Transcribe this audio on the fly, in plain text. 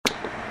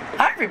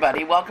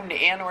everybody. Welcome to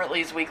Ann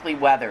Ortelee's Weekly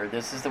Weather.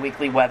 This is the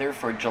weekly weather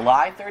for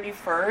July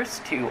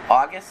 31st to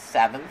August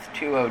 7th,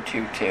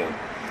 2022.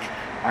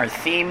 Our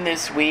theme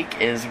this week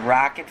is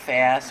Rocket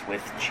Fast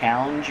with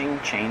Challenging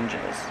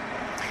Changes.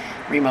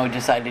 Remo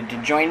decided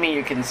to join me.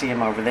 You can see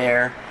him over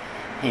there.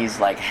 He's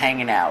like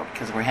hanging out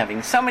because we're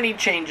having so many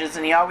changes,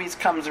 and he always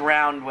comes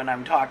around when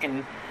I'm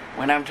talking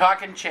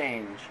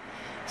change.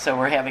 So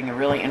we're having a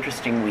really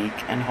interesting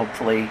week, and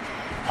hopefully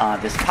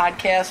this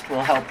podcast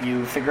will help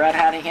you figure out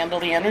how to handle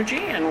the energy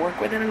and work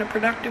with it in a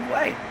productive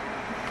way.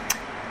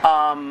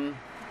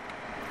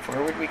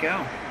 Forward we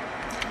go.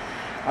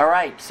 All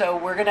right, so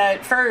we're going to,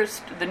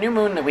 first, the new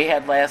moon that we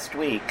had last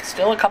week,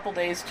 still a couple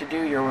days to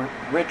do your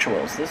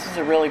rituals. This is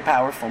a really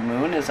powerful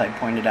moon, as I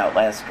pointed out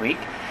last week.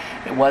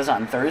 It was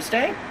on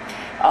Thursday,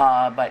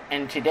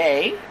 and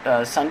today,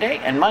 Sunday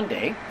and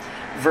Monday,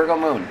 Virgo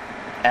moon.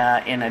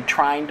 In a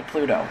trine to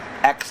Pluto.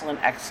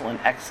 Excellent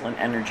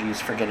energies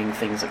for getting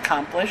things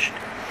accomplished.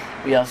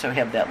 We also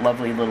have that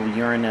lovely little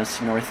Uranus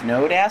North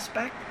Node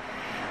aspect,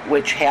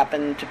 which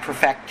happened to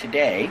perfect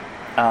today,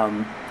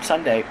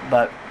 Sunday,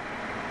 but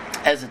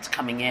as it's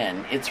coming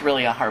in, it's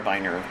really a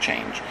harbinger of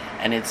change.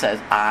 And it says,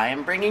 I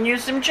am bringing you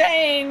some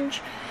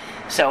change.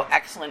 So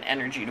excellent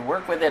energy to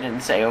work with it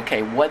and say,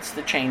 okay, what's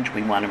the change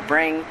we want to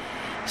bring?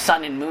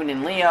 Sun and Moon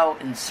in Leo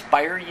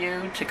inspire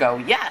you to go,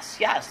 yes,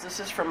 this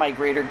is for my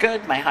greater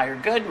good, my higher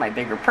good, my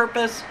bigger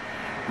purpose.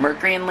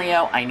 Mercury in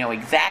Leo, I know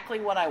exactly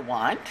what I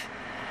want,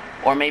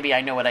 or maybe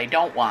I know what I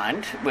don't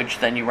want, which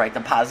then you write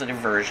the positive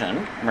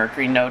version.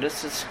 Mercury,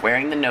 notice, is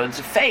squaring the nodes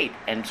of fate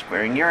and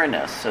squaring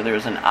Uranus. So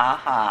there's an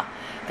aha,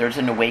 there's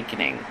an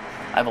awakening.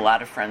 I have a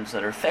lot of friends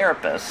that are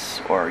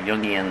therapists or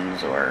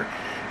Jungians or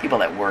people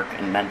that work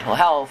in mental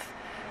health,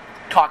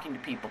 talking to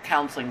people,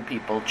 counseling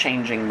people,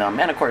 changing them,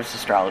 and of course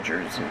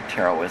astrologers and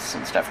tarotists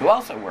and stuff who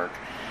also work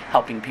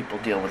helping people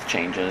deal with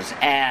changes.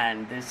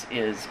 And this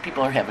is,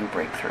 people are having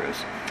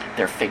breakthroughs.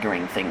 They're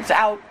figuring things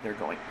out. They're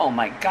going, oh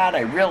my God,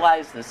 I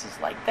realize this is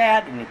like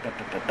that.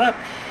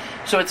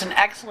 So it's an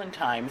excellent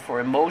time for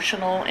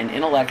emotional and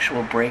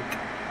intellectual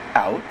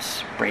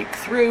breakouts,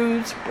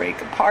 breakthroughs, break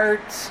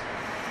aparts.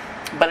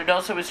 But it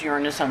also is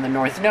Uranus on the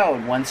North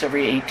Node once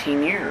every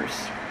 18 years.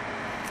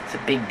 It's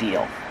a big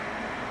deal.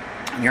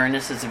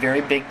 Uranus is a very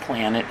big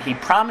planet. He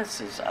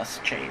promises us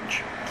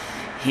change.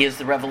 He is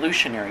the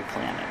revolutionary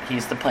planet.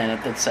 He's the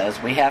planet that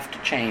says we have to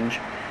change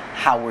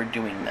how we're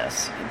doing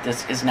this.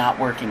 This is not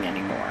working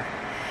anymore.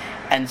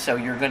 And so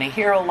you're going to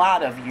hear a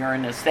lot of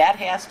Uranus, that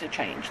has to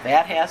change,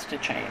 that has to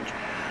change.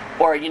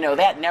 Or,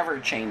 that never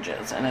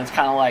changes. And it's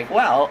kind of like,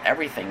 well,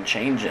 everything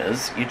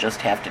changes. You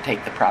just have to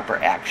take the proper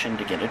action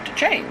to get it to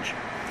change.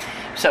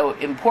 So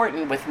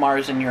important with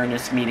Mars and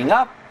Uranus meeting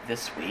up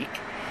this week.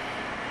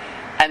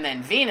 And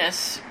then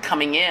Venus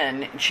coming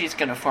in, she's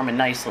going to form a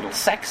nice little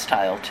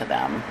sextile to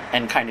them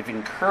and kind of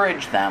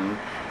encourage them,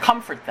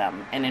 comfort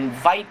them, and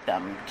invite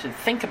them to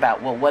think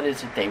about, well, what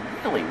is it they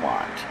really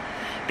want?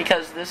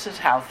 Because this is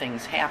how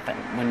things happen.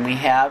 When we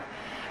have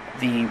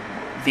the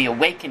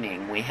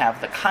awakening, we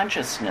have the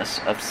consciousness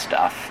of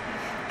stuff.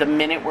 The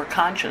minute we're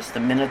conscious,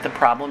 the minute the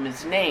problem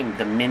is named,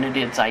 the minute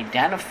it's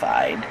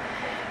identified,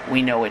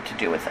 we know what to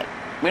do with it.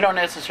 We don't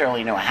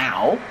necessarily know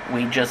how.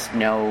 We just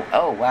know,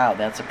 oh, wow,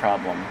 that's a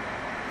problem.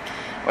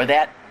 Or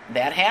that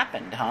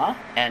happened, huh?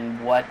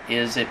 And what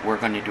is it we're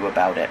going to do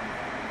about it?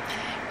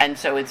 And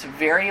so it's a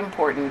very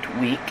important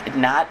week,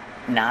 not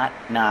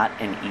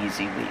an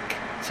easy week.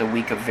 It's a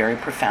week of very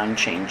profound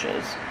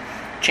changes.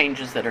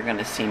 Changes that are going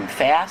to seem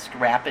fast,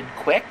 rapid,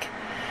 quick.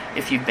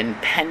 If you've been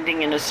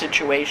pending in a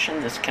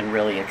situation, this can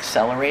really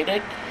accelerate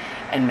it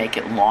and make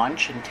it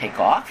launch and take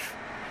off.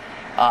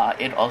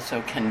 It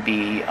also can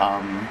be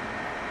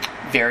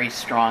very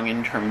strong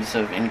in terms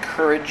of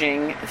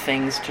encouraging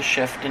things to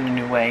shift in a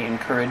new way,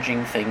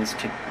 encouraging things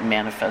to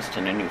manifest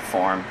in a new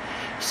form,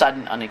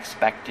 sudden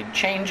unexpected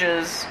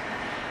changes.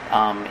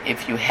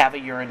 If you have a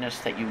Uranus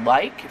that you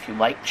like, if you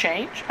like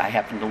change, I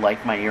happen to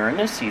like my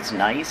Uranus. He's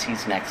nice. He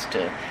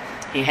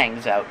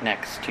hangs out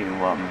next to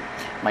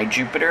my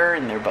Jupiter,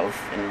 and they're both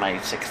in my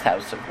 6th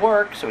house of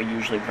work, so he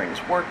usually brings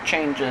work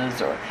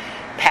changes or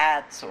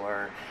pets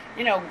or,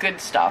 good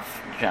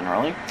stuff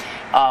generally.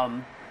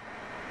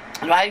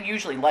 I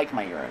usually like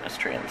my Uranus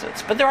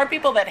transits, but there are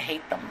people that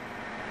hate them.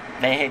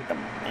 They hate them.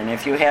 And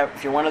if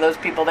you're one of those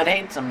people that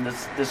hates them,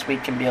 this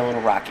week can be a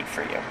little rocky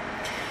for you.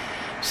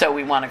 So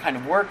we want to kind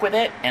of work with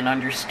it and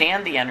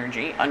understand the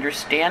energy,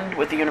 understand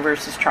what the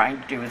universe is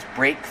trying to do is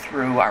break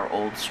through our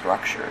old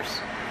structures.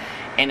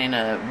 And in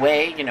a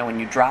way, when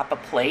you drop a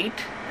plate,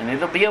 and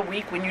it'll be a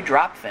week when you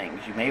drop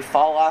things. You may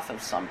fall off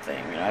of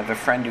something. I have a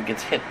friend who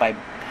gets hit by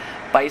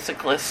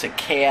bicyclists at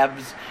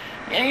cabs.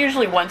 And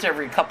usually once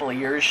every couple of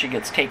years she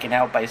gets taken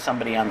out by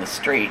somebody on the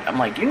street. I'm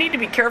like, you need to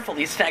be careful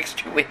these next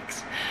 2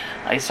 weeks.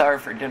 I saw her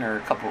for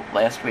dinner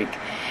last week.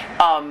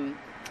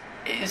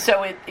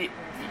 So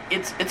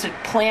it's a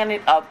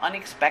planet of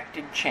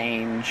unexpected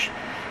change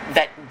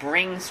that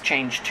brings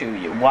change to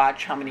you.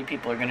 Watch how many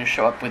people are going to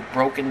show up with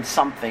broken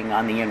something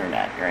on the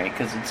internet, right?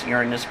 Because it's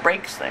Uranus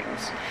breaks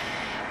things.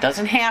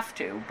 Doesn't have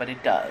to, but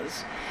it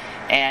does.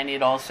 And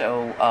it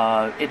also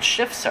it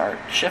shifts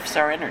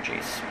our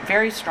energies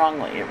very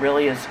strongly. It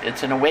really is.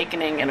 It's an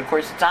awakening, and of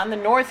course, it's on the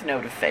north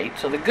node of fate.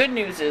 So the good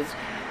news is,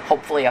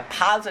 hopefully, a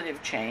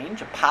positive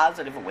change, a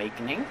positive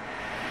awakening.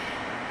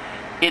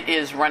 It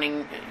is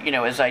running,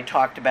 as I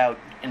talked about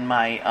in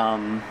my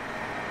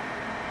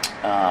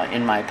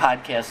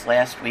podcast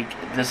last week.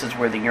 This is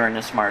where the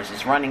Uranus-Mars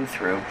is running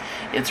through.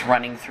 It's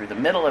running through the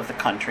middle of the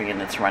country,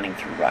 and it's running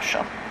through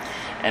Russia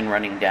and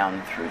running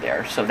down through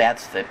there. So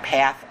that's the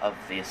path of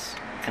this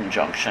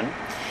conjunction.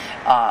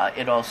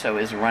 It also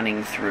is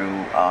running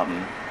through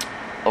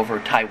over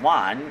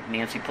Taiwan.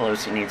 Nancy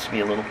Pelosi needs to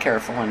be a little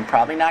careful and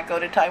probably not go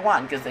to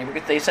Taiwan, because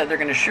they said they're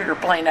going to shoot her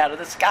plane out of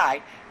the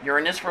sky.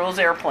 Uranus rules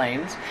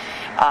airplanes,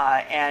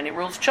 and it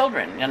rules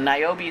children. And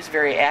Niobe is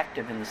very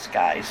active in the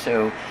sky,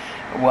 so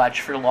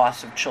watch for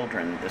loss of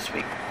children this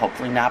week.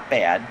 Hopefully not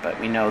bad, but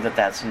we know that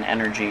that's an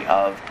energy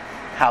of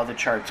how the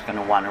chart's going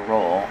to want to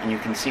roll. And you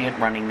can see it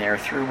running there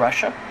through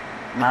Russia,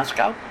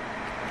 Moscow,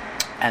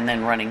 and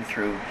then running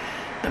through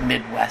the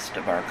Midwest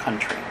of our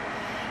country,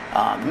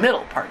 the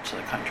middle parts of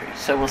the country.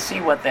 So we'll see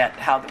what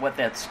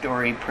that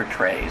story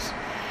portrays.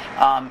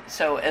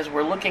 So as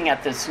we're looking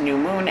at this new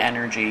moon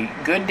energy,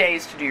 good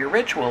days to do your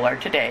ritual are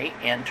today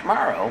and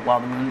tomorrow,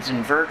 while the moon's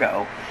in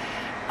Virgo,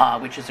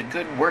 which is a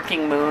good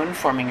working moon,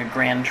 forming a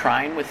grand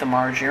trine with the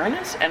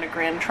Mars-Uranus, and a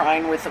grand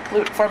trine with the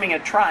Pluto, forming a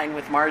trine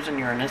with Mars and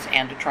Uranus,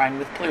 and a trine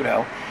with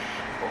Pluto,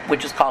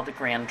 which is called a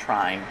grand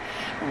trine,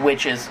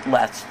 which is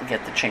let's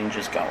get the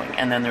changes going.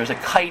 And then there's a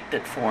kite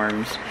that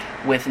forms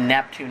with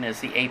Neptune as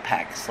the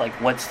apex, like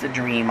what's the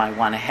dream I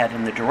want to head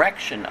in the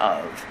direction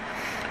of.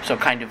 So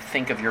kind of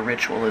think of your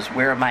ritual as,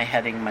 where am I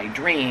heading my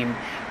dream?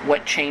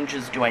 What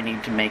changes do I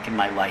need to make in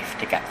my life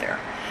to get there?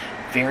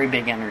 Very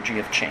big energy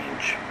of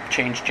change.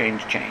 Change,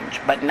 change, change.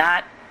 But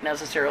not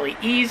necessarily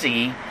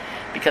easy,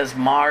 because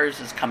Mars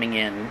is coming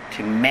in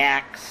to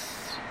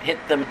max, hit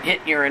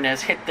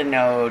Uranus, hit the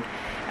node,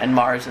 and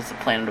Mars is the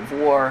planet of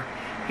war.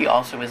 He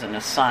also is in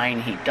a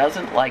sign he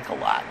doesn't like a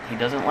lot. He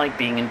doesn't like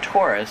being in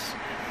Taurus,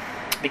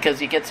 because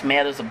he gets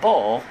mad as a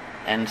bull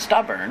and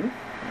stubborn,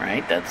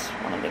 right? That's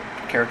one of the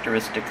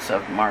characteristics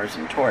of Mars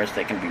and Taurus.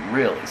 They can be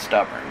really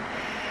stubborn.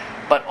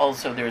 But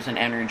also there's an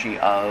energy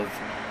of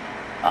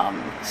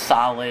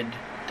solid,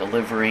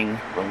 delivering,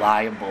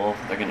 reliable.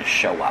 They're going to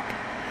show up.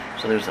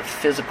 So there's a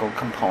physical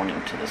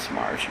component to this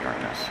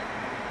Mars-Uranus.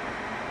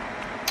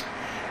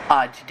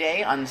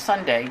 Today, on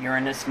Sunday,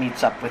 Uranus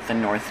meets up with the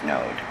North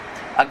Node.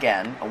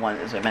 Again,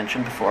 as I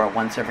mentioned before, a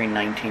once every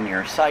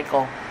 19-year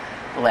cycle.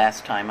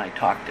 Last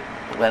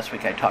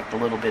week I talked a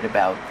little bit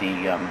about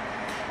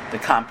the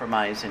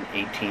compromise in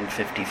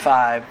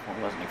 1855. Well,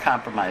 it wasn't a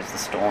compromise, the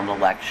stolen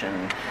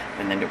election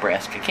in the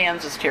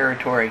Nebraska-Kansas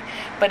territory.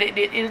 But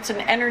it's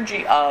an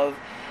energy of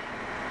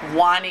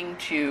wanting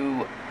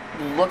to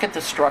look at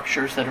the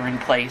structures that are in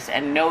place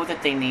and know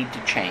that they need to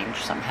change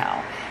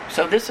somehow.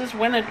 So this is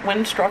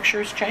when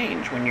structures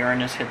change, when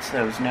Uranus hits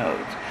those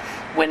nodes.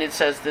 When it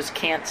says this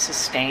can't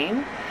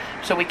sustain.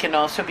 So we can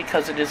also,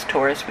 because it is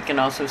Taurus, we can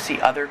also see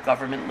other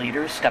government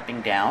leaders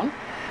stepping down.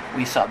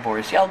 We saw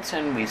Boris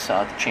Yeltsin, we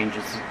saw the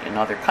changes in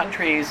other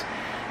countries,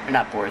 or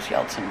not Boris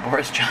Yeltsin,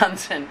 Boris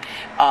Johnson,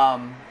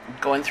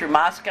 going through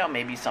Moscow,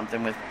 maybe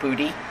something with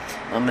Putin,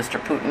 Mr.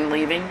 Putin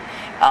leaving.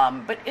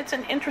 But it's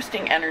an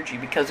interesting energy,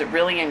 because it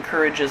really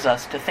encourages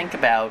us to think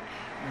about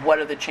what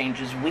are the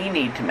changes we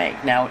need to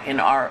make. Now, in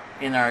our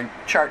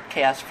chart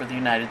cast for the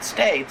United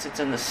States, it's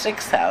in the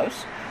 6th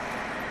house.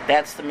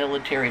 That's the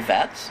military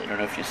vets. I don't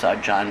know if you saw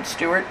Jon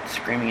Stewart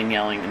screaming and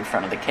yelling in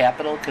front of the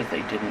Capitol because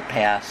they didn't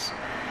pass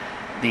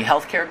the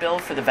health care bill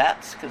for the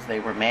vets, because they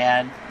were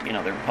mad.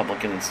 The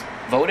Republicans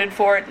voted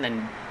for it, and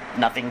then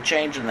nothing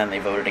changed, and then they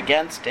voted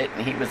against it,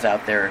 and he was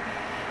out there,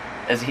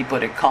 as he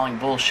put it, calling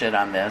bullshit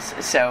on this.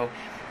 So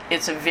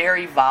it's a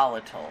very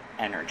volatile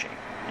energy,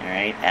 all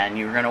right? And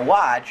you're going to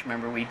watch.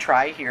 Remember, we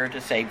try here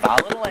to say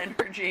volatile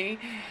energy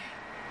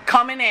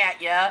coming at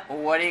you.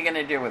 What are you going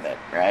to do with it,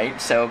 right?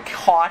 So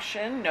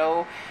caution,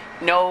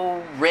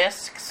 no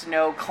risks,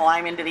 no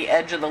climbing to the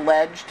edge of the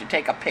ledge to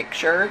take a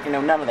picture,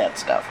 none of that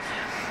stuff.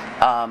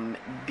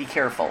 Be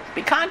careful,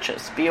 be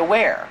conscious, be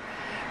aware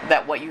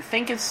that what you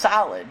think is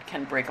solid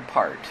can break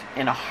apart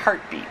in a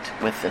heartbeat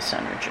with this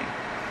energy.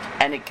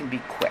 And it can be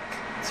quick.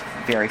 It's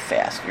very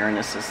fast.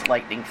 Uranus is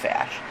lightning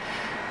fast.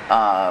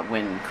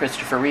 When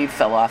Christopher Reeve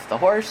fell off the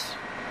horse,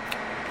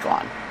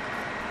 gone.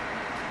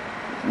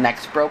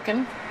 Neck's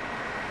broken,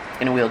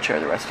 in a wheelchair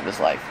the rest of his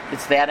life.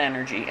 It's that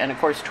energy. And of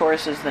course,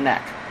 Taurus is the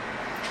neck.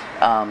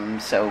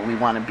 So we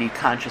want to be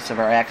conscious of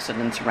our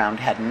accidents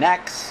around head and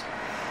necks.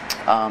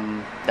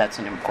 That's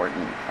an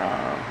important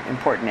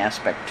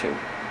aspect too.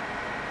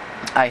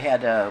 I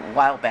had a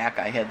while back.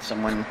 I had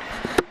someone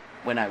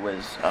when I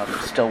was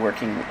still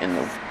working in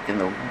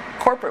the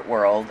corporate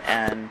world,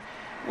 and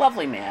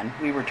lovely man.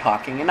 We were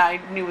talking, and I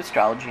knew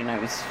astrology, and I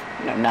was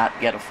not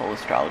yet a full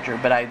astrologer,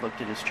 but I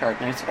looked at his chart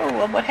and I said, "Oh,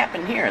 well, what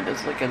happened here?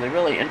 This is looking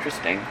really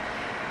interesting."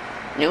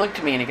 And he looked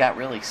at me and he got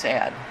really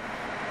sad,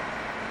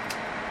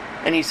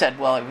 and he said,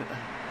 "Well,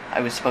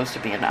 I was supposed to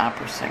be an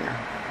opera singer."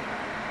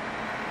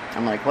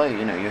 I'm like, well,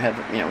 you have,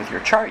 with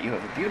your chart, you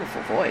have a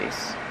beautiful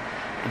voice.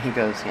 And he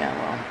goes, yeah,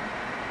 well,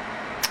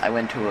 I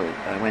went to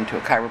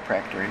a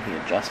chiropractor and he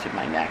adjusted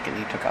my neck and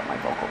he took out my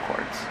vocal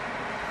cords.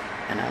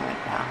 And I went,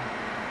 wow.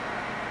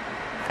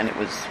 And it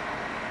was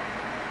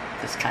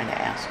this kind of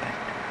aspect.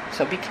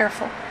 So be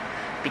careful,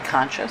 be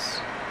conscious,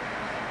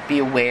 be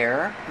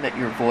aware that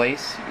your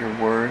voice, your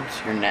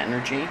words, your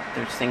energy,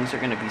 there's things that are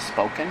going to be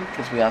spoken,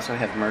 because we also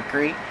have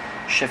Mercury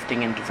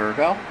shifting into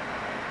Virgo,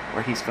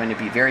 where he's going to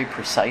be very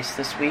precise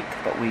this week,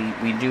 but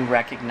we do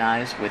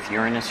recognize with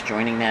Uranus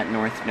joining that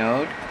North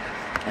Node,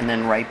 and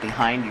then right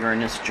behind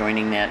Uranus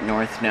joining that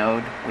North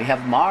Node, we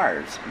have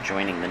Mars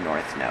joining the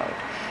North Node.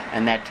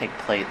 And that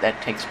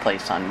takes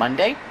place on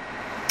Monday,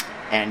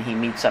 and he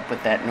meets up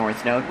with that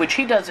North Node, which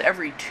he does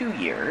every 2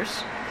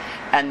 years,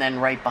 and then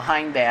right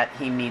behind that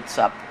he meets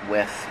up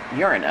with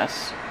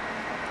Uranus,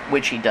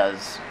 which he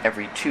does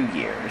every 2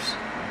 years,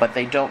 but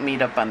they don't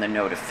meet up on the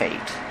Node of Fate.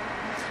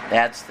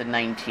 That's the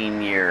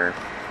 19-year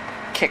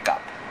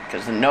kick-up,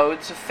 because the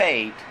nodes of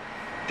fate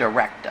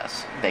direct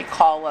us. They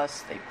call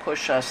us, they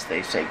push us,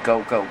 they say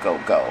go, go, go,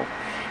 go.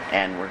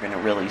 And we're going to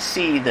really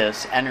see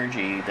this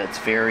energy that's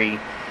very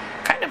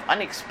kind of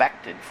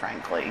unexpected,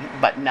 frankly,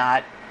 but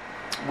not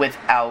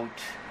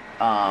without,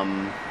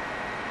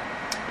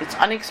 it's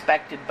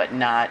unexpected but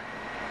not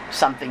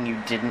something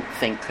you didn't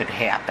think could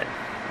happen,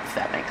 if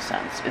that makes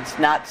sense. It's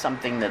not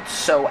something that's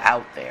so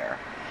out there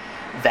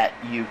that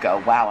you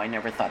go, wow, I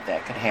never thought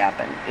that could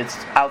happen. It's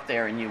out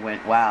there and you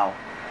went, wow,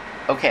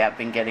 okay, I've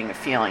been getting a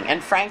feeling.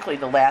 And frankly,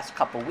 the last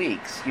couple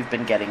weeks, you've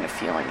been getting a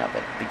feeling of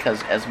it,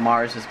 because as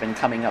Mars has been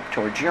coming up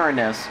towards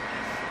Uranus,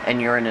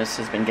 and Uranus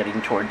has been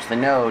getting towards the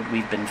node,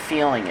 we've been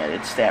feeling it.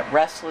 It's that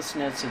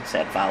restlessness, it's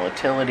that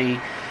volatility.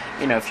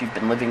 If you've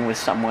been living with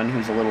someone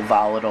who's a little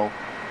volatile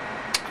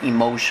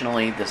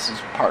emotionally, this is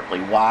partly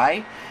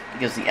why,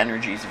 because the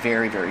energy is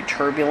very, very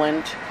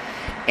turbulent,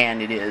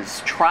 and it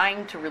is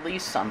trying to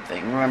release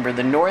something. Remember,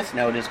 the North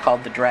Node is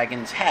called the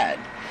dragon's head,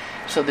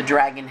 so the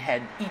dragon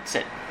head eats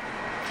it.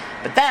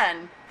 But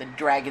then, the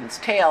dragon's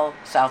tail,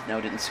 South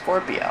Node in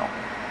Scorpio,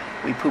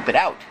 we poop it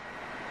out,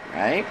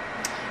 right?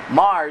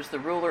 Mars, the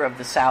ruler of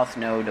the South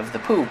Node of the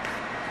poop,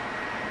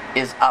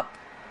 is up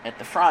at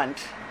the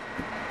front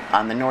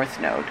on the North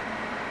Node.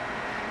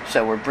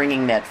 So we're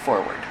bringing that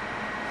forward.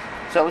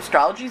 So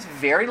astrology is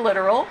very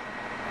literal.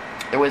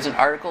 There was an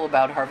article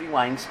about Harvey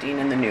Weinstein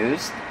in the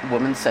news. The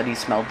woman said he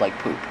smelled like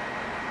poop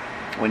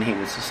when he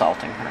was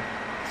assaulting her.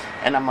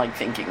 And I'm like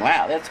thinking,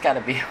 wow, that's got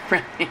to be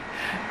really...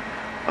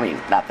 I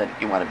mean, not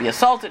that you want to be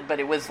assaulted, but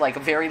it was like a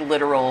very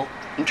literal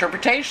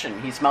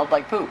interpretation. He smelled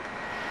like poop.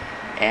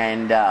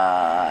 And,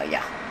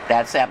 yeah,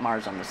 that's that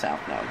Mars on the South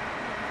Node.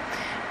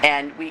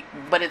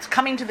 But it's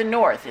coming to the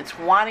North. It's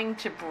wanting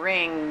to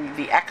bring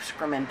the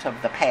excrement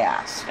of the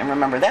past. And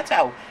remember, that's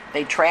how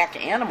they track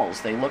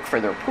animals. They look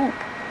for their poop.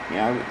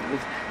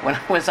 When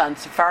I was on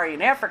safari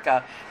in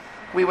Africa,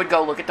 we would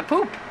go look at the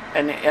poop.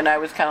 And I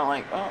was kind of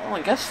like, well,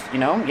 I guess,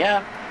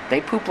 yeah,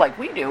 they poop like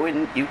we do,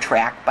 and you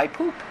track by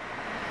poop.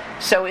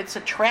 So it's a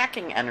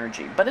tracking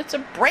energy, but it's a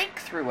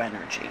breakthrough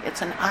energy.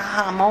 It's an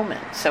aha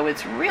moment. So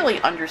it's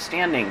really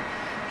understanding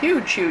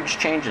huge, huge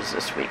changes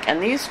this week.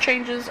 And these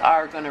changes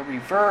are going to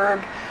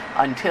reverb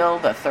until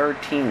the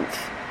 13th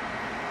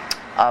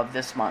of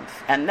this month.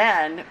 And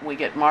then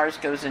Mars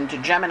goes into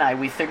Gemini.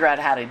 We figure out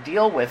how to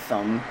deal with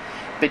them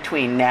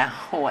between now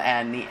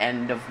and the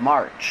end of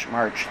March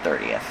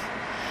 30th.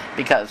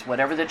 Because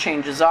whatever the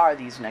changes are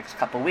these next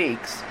couple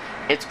weeks,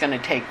 it's going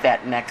to take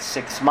that next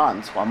 6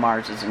 months while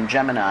Mars is in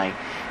Gemini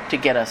to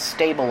get us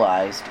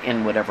stabilized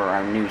in whatever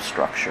our new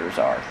structures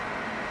are,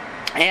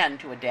 and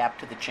to adapt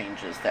to the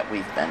changes that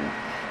we've been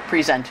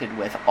presented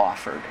with,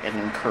 offered, and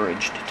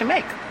encouraged to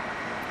make.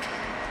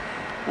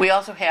 We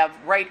also have,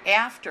 right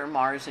after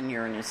Mars and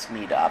Uranus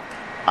meet up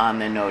on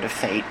the Node of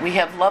Fate, we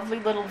have lovely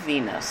little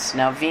Venus.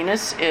 Now,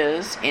 Venus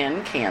is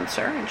in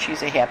Cancer, and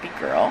she's a happy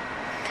girl,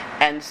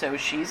 and so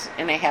she's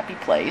in a happy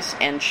place,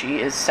 and she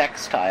is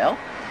sextile.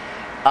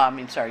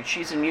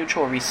 She's in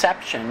mutual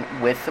reception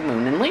with the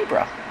Moon in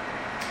Libra.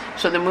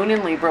 So the Moon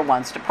in Libra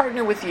wants to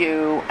partner with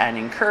you and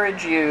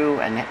encourage you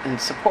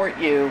and support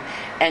you,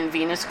 and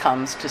Venus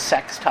comes to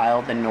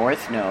sextile the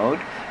North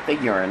Node, the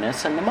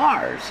Uranus, and the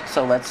Mars.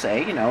 So let's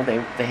say,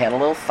 they had a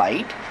little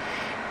fight,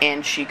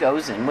 and she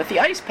goes in with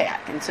the ice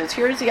pack and says,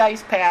 here's the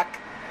ice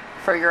pack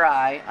for your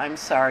eye. I'm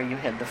sorry you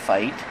had the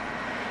fight.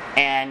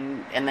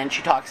 And then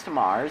she talks to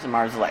Mars, and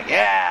Mars is like,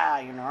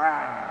 yeah,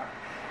 rah.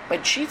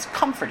 But she's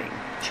comforting.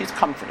 She's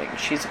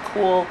a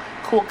cool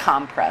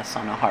compress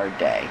on a hard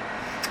day.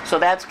 So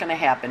that's going to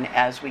happen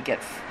as we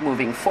get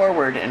moving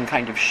forward and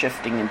kind of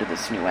shifting into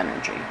this new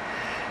energy.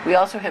 We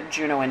also have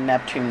Juno and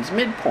Neptune's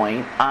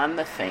midpoint on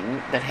the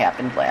thing that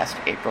happened last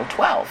April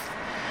 12th.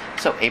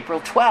 So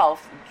April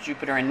 12th,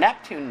 Jupiter and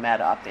Neptune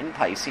met up in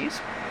Pisces,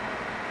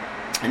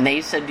 and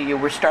they said to you,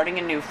 we're starting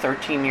a new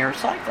 13-year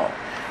cycle.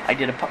 I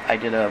did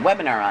a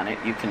webinar on it.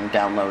 You can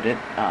download it.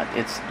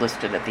 It's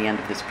listed at the end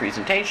of this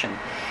presentation.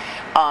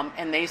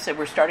 And they said,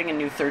 we're starting a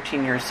new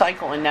 13-year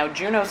cycle, and now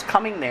Juno's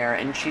coming there,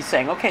 and she's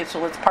saying, okay, so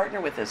let's partner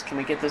with this. Can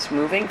we get this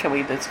moving? Can we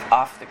get this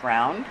off the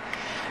ground?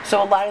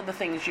 So a lot of the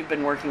things you've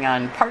been working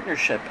on,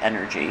 partnership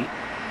energy,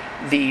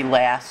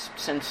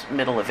 since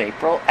middle of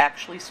April,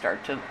 actually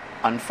start to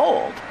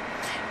unfold.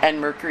 And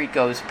Mercury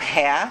goes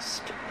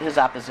past his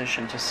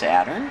opposition to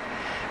Saturn,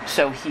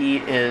 so he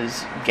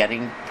is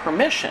getting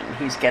permission.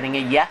 He's getting a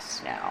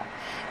yes now.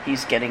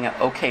 He's getting a,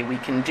 okay, we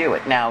can do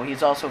it. Now,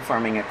 he's also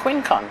forming a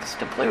quincunx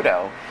to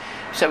Pluto,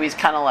 so he's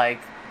kind of like,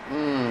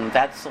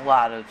 that's a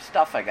lot of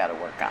stuff I got to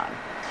work on.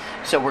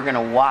 So we're going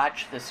to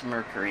watch this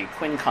Mercury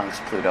quincunx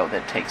Pluto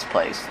that takes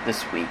place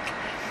this week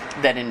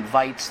that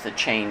invites the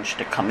change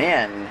to come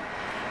in,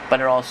 but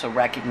it also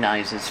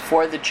recognizes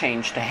for the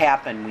change to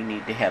happen, we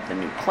need to have the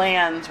new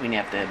plans, we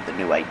have to have the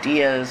new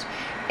ideas,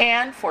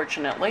 and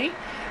fortunately,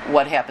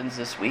 what happens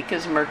this week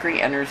is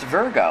Mercury enters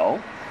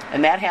Virgo,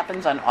 and that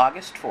happens on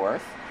August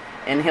 4th,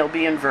 and he'll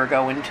be in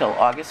Virgo until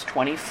August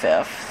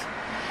 25th.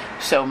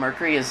 So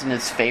Mercury is in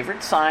his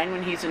favorite sign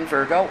when he's in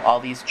Virgo. All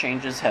these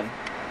changes have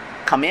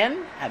come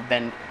in, have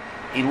been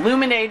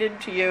illuminated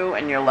to you,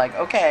 and you're like,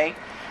 okay,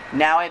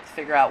 now I have to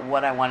figure out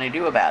what I want to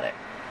do about it.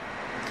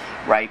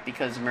 Right?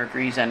 Because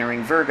Mercury's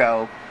entering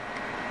Virgo,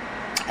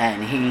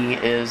 and he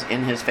is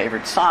in his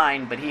favorite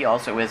sign, but he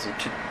also is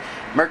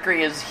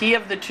Mercury is he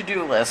of the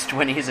to-do list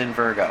when he's in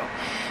Virgo.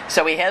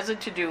 So he has a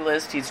to-do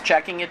list, he's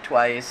checking it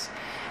twice,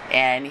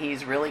 and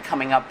he's really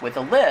coming up with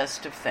a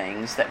list of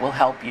things that will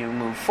help you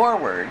move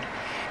forward.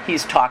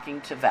 He's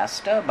talking to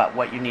Vesta about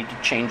what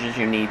changes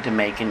you need to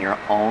make in your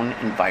own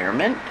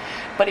environment,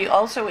 but he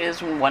also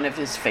is in one of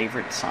his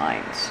favorite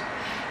signs.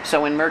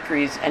 So when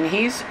Mercury's, and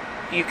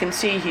you can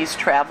see he's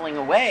traveling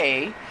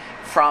away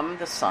from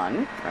the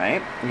sun,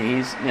 right?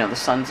 The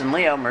sun's in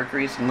Leo,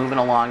 Mercury's moving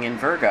along in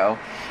Virgo,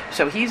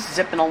 so he's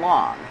zipping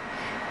along.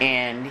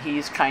 And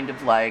he's kind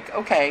of like,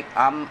 okay,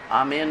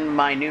 I'm in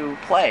my new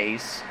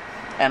place,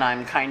 and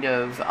I'm kind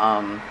of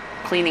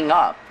cleaning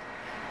up.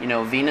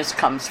 Venus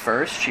comes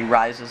first. She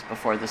rises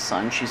before the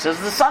sun. She says,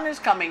 the sun is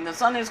coming, the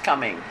sun is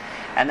coming.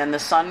 And then the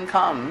sun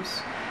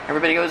comes.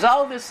 Everybody goes,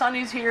 oh, the sun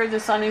is here, the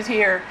sun is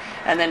here.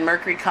 And then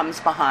Mercury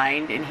comes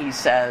behind, and he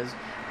says,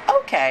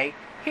 okay,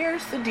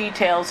 here's the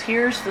details,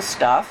 here's the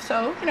stuff.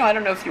 So, I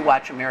don't know if you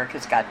watch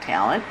America's Got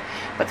Talent,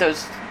 but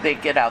they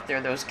get out there,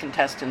 those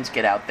contestants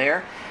get out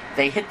there.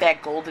 They hit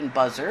that golden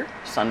buzzer,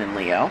 Sun in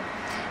Leo,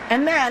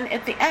 and then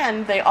at the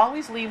end, they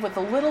always leave with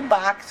a little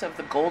box of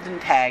the golden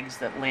tags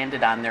that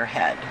landed on their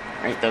head,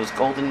 right?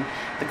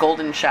 The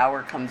golden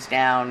shower comes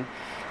down,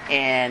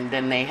 and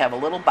then they have a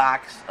little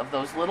box of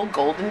those little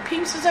golden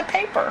pieces of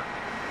paper.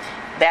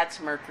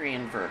 That's Mercury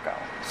in Virgo.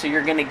 So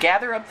you're going to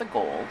gather up the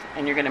gold,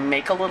 and you're going to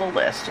make a little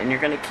list, and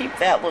you're going to keep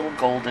that little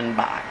golden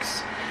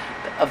box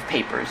of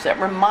papers that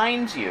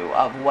reminds you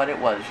of what it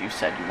was you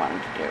said you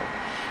wanted to do.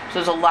 So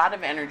there's a lot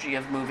of energy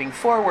of moving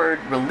forward,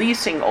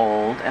 releasing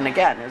old, and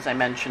again, as I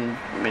mentioned,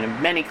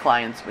 many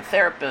clients with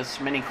therapists,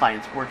 many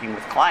clients working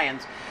with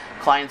clients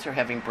are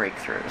having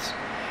breakthroughs.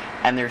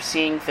 And they're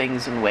seeing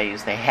things in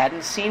ways they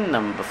hadn't seen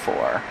them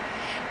before,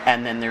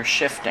 and then they're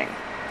shifting,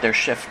 they're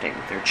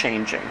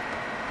changing.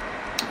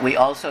 We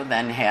also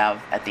then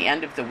have, at the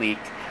end of the week,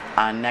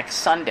 on next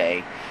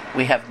Sunday,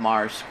 we have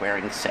Mars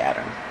squaring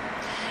Saturn.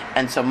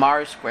 And so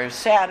Mars squares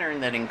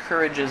Saturn, that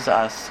encourages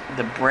us,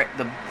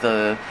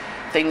 the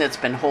thing that's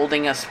been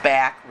holding us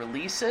back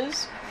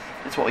releases.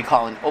 It's what we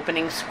call an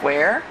opening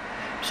square.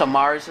 So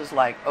Mars is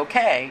like,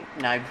 okay,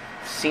 now I've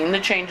seen the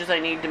changes I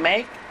need to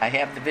make. I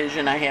have the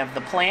vision, I have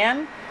the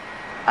plan.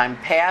 I'm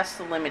past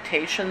the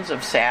limitations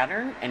of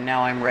Saturn, and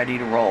now I'm ready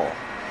to roll.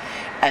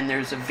 And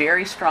there's a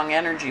very strong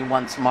energy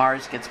once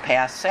Mars gets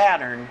past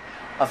Saturn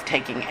of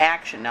taking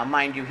action. Now,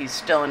 mind you, he's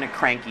still in a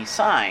cranky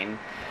sign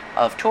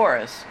of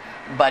Taurus,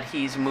 but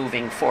he's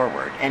moving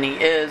forward. And he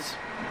is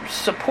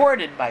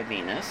supported by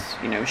Venus.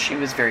 She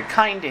was very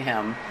kind to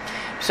him.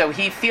 So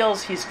he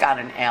feels he's got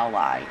an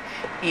ally,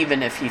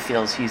 even if he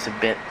feels he's a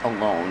bit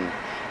alone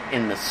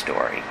in the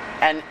story.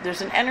 And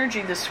there's an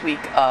energy this week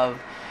of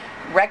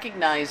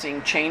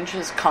recognizing change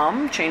is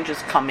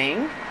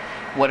coming.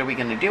 What are we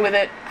going to do with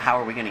it? How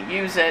are we going to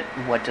use it?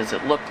 What does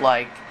it look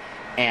like?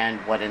 And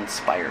what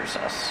inspires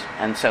us?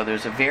 And so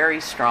there's a very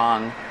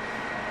strong,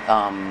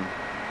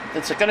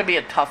 it's going to be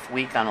a tough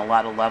week on a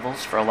lot of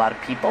levels for a lot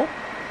of people.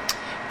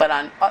 But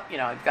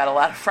I've got a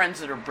lot of friends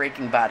that are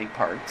breaking body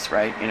parts,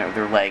 right?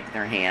 Their leg,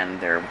 their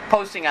hand, they're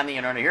posting on the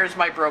internet, here's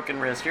my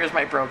broken wrist, here's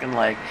my broken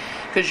leg.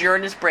 Because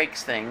Uranus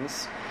breaks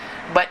things.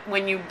 But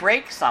when you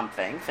break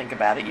something, think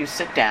about it, you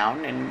sit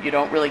down and you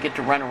don't really get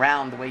to run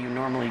around the way you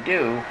normally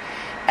do.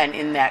 And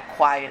in that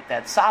quiet,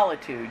 that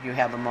solitude, you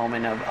have a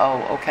moment of,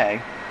 oh, okay,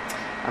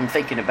 I'm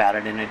thinking about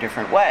it in a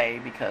different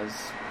way because,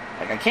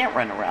 I can't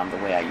run around the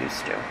way I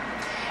used to.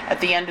 At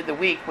the end of the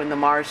week, when the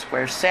Mars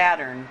squares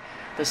Saturn,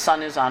 the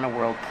sun is on a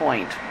world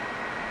point.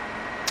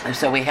 And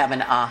so we have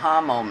an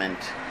aha moment,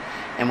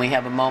 and we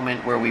have a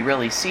moment where we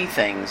really see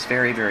things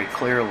very, very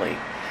clearly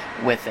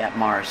with that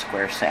Mars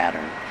square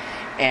Saturn.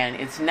 And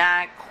it's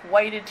not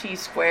quite a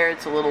T-square,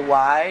 it's a little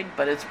wide,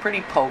 but it's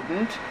pretty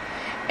potent.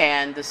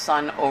 And the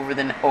sun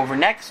over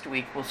next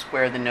week will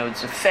square the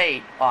nodes of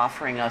fate,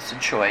 offering us a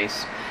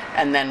choice.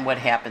 And then what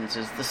happens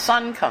is the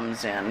sun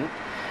comes in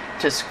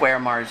to square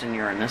Mars and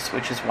Uranus,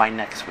 which is why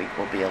next week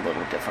will be a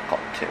little difficult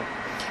too.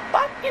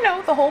 But,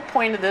 the whole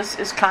point of this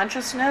is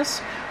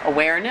consciousness,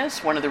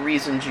 awareness. One of the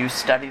reasons you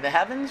study the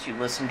heavens, you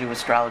listen to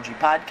astrology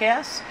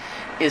podcasts,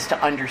 is to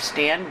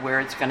understand where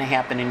it's going to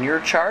happen in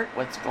your chart,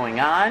 what's going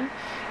on,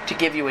 to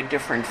give you a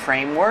different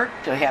framework,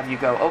 to have you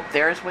go, oh,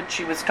 there's what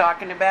she was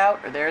talking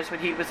about, or there's what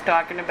he was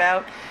talking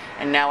about,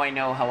 and now I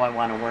know how I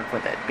want to work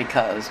with it,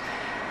 because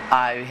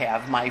I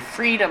have my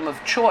freedom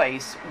of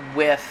choice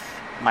with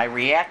my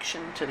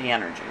reaction to the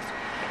energies.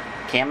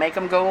 Can't make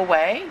them go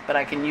away, but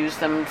I can use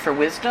them for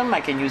wisdom, I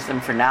can use them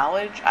for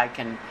knowledge, I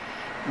can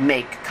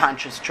make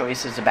conscious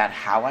choices about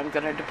how I'm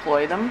going to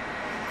deploy them.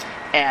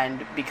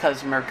 And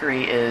because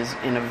Mercury is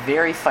in a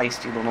very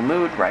feisty little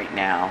mood right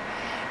now,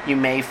 you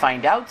may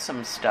find out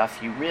some stuff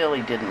you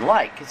really didn't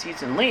like, because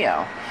he's in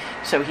Leo.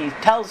 So he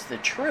tells the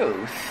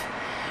truth,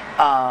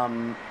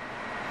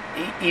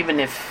 even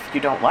if you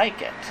don't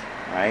like it,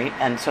 right?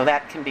 And so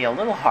that can be a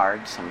little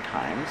hard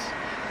sometimes.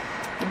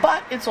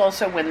 But it's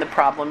also when the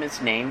problem is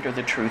named or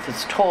the truth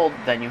is told,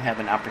 then you have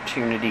an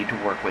opportunity to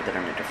work with it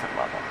on a different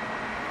level.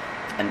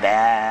 And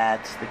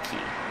that's the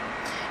key.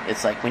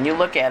 It's like when you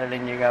look at it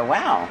and you go,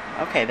 wow,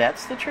 okay,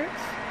 that's the truth?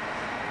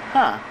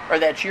 Huh. Or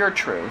that's your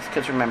truth,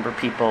 because remember,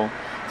 people,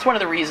 it's one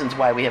of the reasons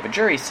why we have a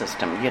jury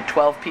system. You get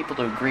 12 people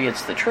to agree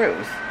it's the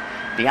truth,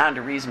 beyond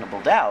a reasonable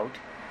doubt.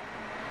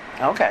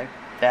 Okay,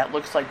 that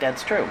looks like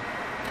that's true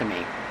to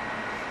me.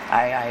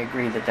 I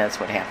agree that that's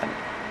what happened.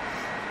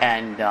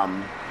 And,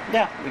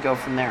 we go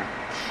from there.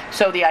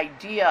 So the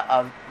idea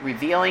of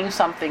revealing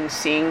something,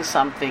 seeing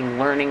something,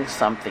 learning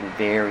something,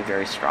 very,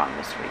 very strong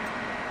this week.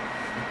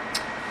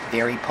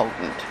 Very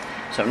potent.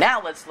 So now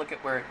let's look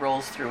at where it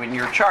rolls through in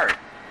your chart.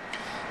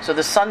 So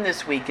the sun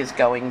this week is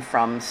going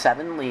from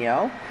 7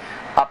 Leo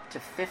up to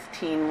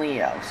 15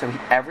 Leo. So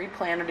every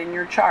planet in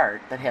your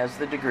chart that has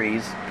the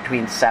degrees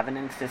between 7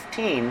 and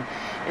 15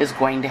 is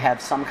going to have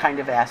some kind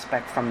of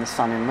aspect from the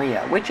sun in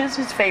Leo, which is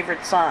his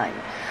favorite sign.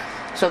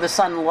 So the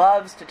sun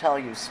loves to tell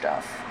you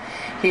stuff.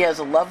 He has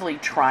a lovely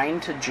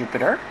trine to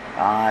Jupiter,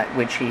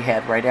 which he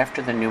had right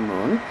after the new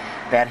moon.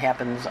 That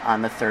happens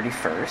on the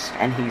 31st.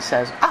 And he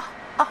says,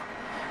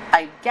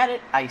 I get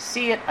it, I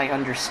see it, I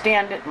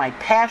understand it, my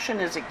passion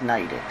is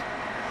ignited.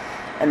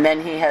 And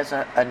then he has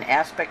an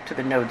aspect to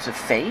the nodes of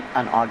fate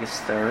on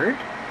August 3rd.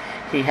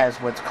 He has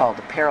what's called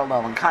a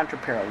parallel and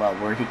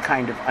contraparallel, where he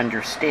kind of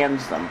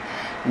understands them.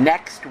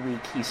 Next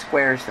week he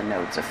squares the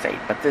nodes of fate,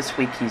 but this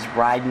week he's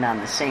riding on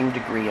the same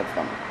degree of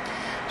them.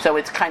 So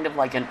it's kind of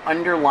like an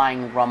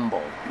underlying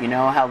rumble. You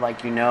know how,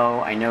 like,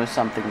 I know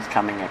something's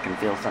coming, I can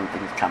feel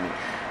something's coming,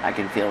 I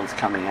can feel it's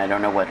coming, I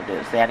don't know what it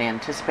is. That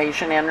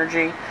anticipation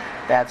energy,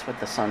 that's what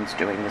the sun's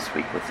doing this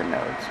week with the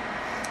nodes.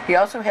 He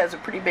also has a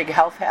pretty big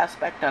health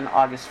aspect on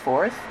August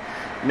 4th.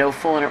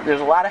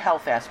 There's a lot of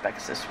health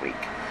aspects this week.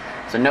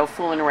 So no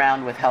fooling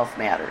around with health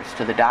matters.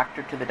 To the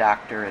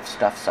doctor if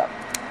stuff's up.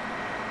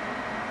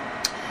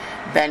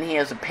 Then he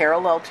has a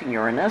parallel to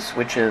Uranus,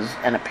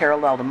 and a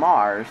parallel to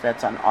Mars,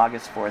 that's on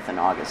August 4th and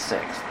August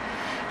 6th.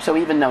 So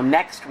even though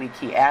next week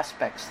he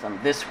aspects them,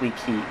 this week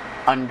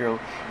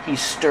he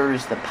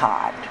stirs the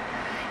pot.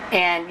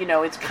 And,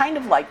 it's kind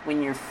of like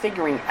when you're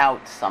figuring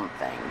out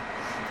something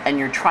and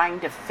you're trying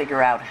to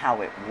figure out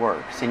how it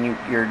works, and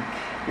you're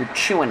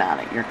chewing on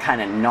it, you're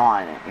kind of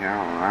gnawing it,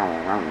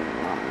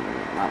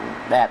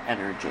 that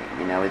energy,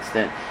 it's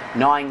the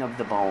gnawing of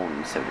the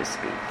bone, so to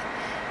speak.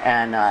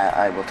 And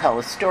I will tell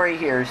a story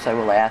here, so I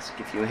will ask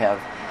if you have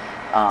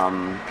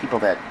people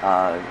that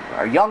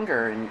are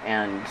younger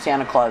and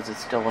Santa Claus is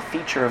still a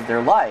feature of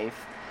their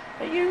life,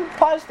 that you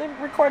pause the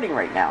recording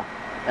right now.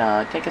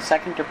 Take a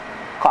second to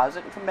pause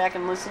it and come back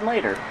and listen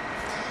later.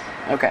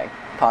 Okay,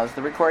 pause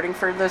the recording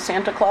for the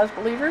Santa Claus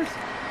believers.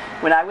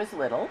 When I was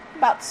little,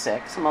 about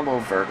 6, I'm a little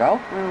Virgo,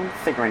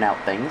 figuring out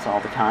things all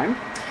the time.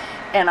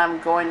 And I'm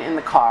going in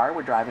the car,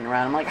 we're driving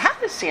around, I'm like, how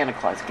does Santa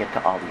Claus get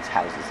to all these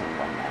houses in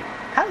one night?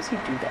 How does he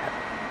do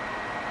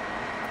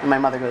that? And my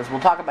mother goes, we'll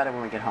talk about it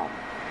when we get home,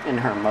 in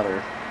her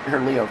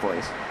Leo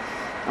voice.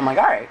 I'm like,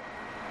 all right,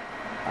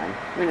 fine.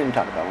 We didn't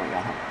talk about it when we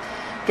got home.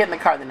 Get in the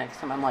car the next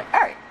time, I'm like,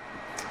 all right.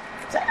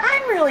 So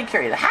I'm really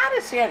curious, how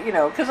does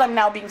Santa, because I'm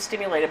now being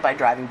stimulated by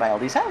driving by all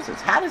these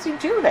houses. How does he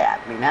do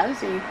that? I mean, how does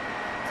he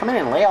come in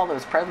and lay all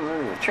those presents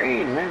under the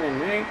tree?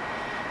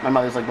 My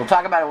mother's like, we'll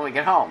talk about it when we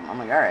get home. I'm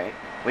like, all right.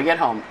 We get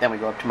home, then we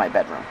go up to my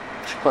bedroom.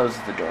 She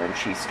closes the door and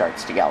she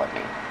starts to yell at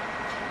me.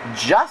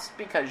 Just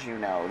because you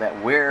know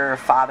that we're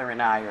Father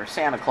and I or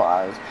Santa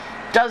Claus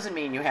doesn't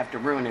mean you have to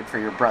ruin it for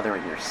your brother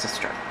and your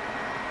sister.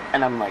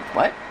 And I'm like,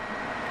 what?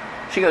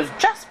 She goes,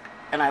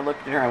 and I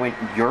looked at her and I went,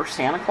 you're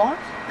Santa Claus?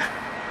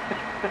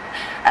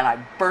 And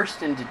I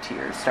burst into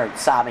tears, started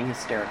sobbing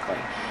hysterically.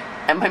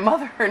 And my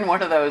mother, in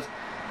one of those,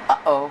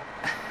 uh-oh.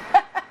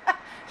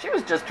 She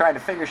was just trying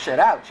to figure shit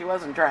out. She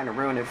wasn't trying to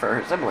ruin it for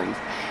her siblings.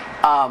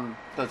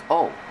 Goes,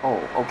 oh,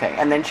 okay.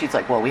 And then she's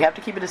like, well, we have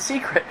to keep it a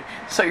secret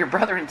so your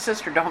brother and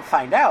sister don't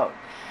find out.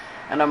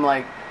 And I'm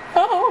like,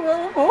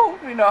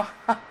 there's no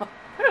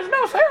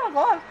Santa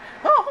Claus.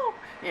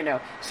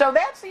 So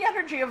that's the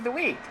energy of the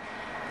week.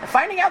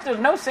 Finding out there's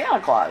no Santa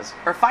Claus,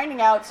 or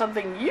finding out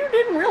something you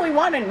didn't really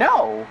want to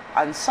know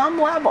on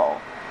some level,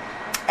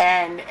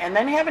 and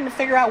then having to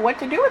figure out what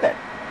to do with it.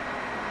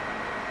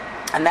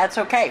 And that's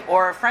okay.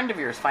 Or a friend of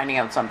yours finding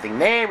out something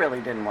they really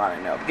didn't want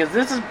to know, because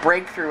this is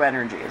breakthrough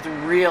energy. It's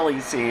really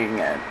seeing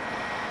it.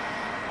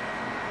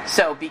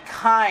 So be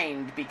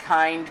kind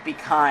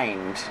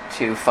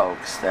to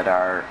folks that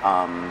are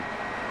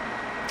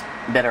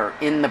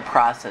in the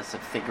process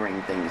of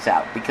figuring things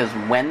out, because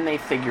when they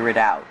figure it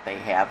out, they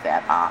have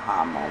that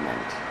aha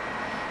moment,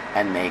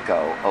 and they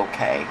go,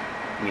 okay,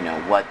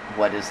 what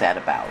is that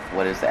about?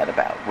 What is that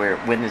about?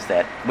 When is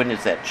that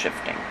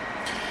shifting?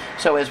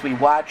 So as we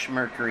watch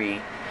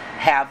Mercury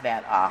have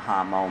that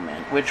aha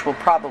moment, which will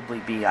probably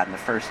be on the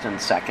 1st and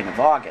 2nd of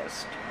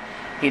August,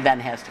 he then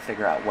has to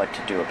figure out what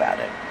to do about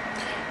it.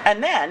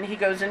 And then he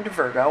goes into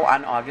Virgo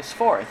on August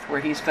 4th,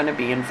 where he's going to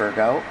be in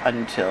Virgo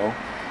until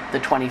the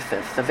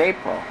 25th of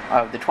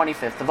the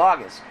 25th of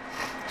August.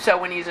 So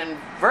when he's in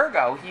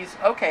Virgo, he's,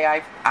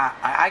 okay,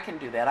 I can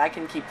do that. I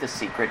can keep the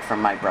secret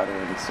from my brother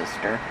and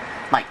sister.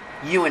 Like,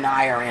 you and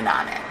I are in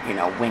on it,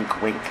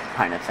 wink, wink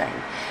kind of thing.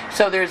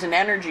 So there's an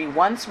energy,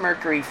 once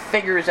Mercury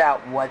figures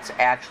out what's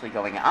actually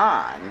going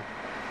on,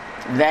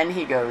 then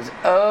he goes,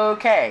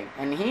 okay,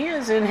 and he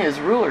is in his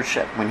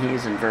rulership when he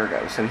is in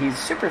Virgo, so he's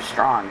super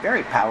strong,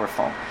 very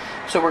powerful.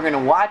 So we're going to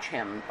watch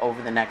him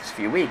over the next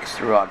few weeks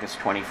through August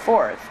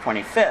 24th,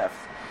 25th,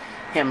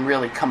 him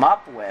really come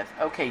up with,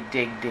 okay,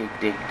 dig,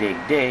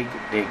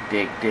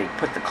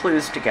 put the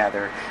clues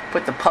together,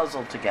 put the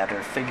puzzle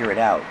together, figure it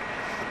out.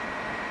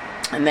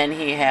 And then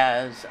he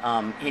has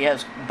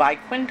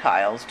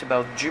biquintiles to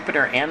both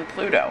Jupiter and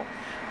Pluto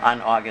on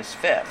August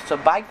 5th. So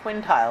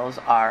biquintiles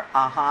are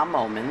aha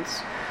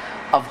moments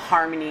of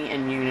harmony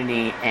and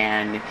unity,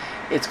 and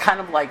it's kind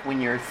of like when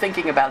you're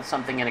thinking about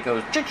something and it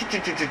goes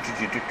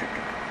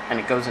and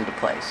it goes into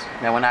place.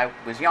 Now when I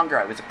was younger,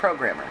 I was a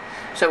programmer,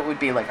 so it would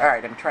be like, all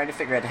right, I'm trying to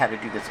figure out how to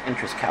do this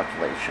interest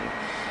calculation,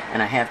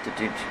 and I have to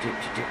do,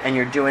 and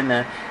you're doing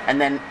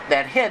and then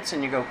that hits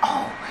and you go,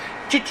 oh,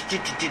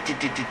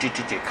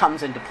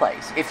 comes into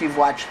place. If you've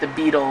watched the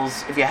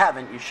Beatles, if you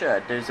haven't, you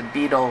should. There's a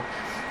Beatle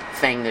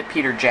thing that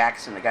Peter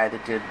Jackson, the guy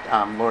that did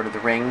Lord of the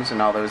Rings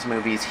and all those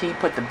movies, he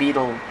put the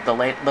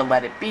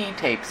Let It Be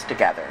tapes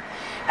together,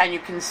 and you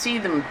can see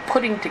them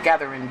putting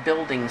together and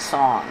building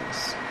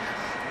songs,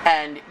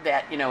 and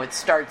that it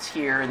starts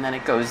here and then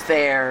it goes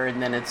there,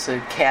 and then it's a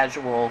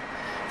casual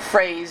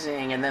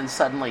phrasing, and then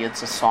suddenly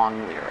it's a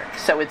song lyric.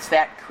 So it's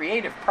that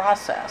creative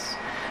process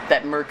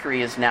that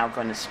Mercury is now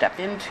going to step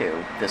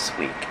into this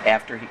week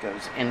after he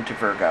goes into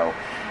Virgo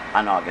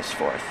on August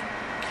 4th.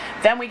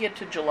 Then we get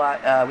to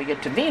we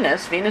get to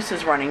Venus. Venus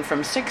is running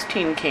from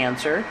 16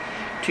 Cancer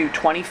to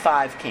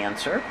 25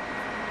 Cancer.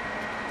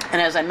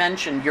 And as I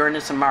mentioned,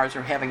 Uranus and Mars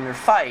are having their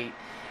fight,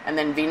 and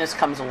then Venus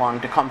comes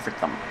along to comfort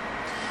them.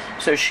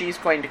 So she's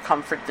going to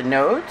comfort the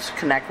nodes,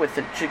 connect with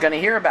it. She's going to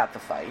hear about the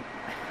fight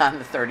on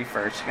the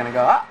 31st. She's going to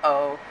go,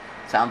 uh-oh,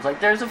 sounds like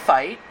there's a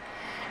fight.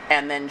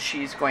 And then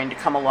she's going to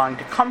come along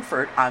to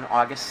comfort on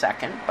August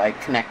 2nd by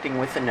connecting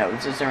with the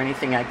nodes. Is there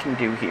anything I can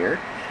do here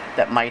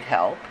that might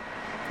help?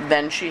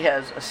 Then she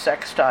has a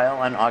sextile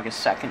on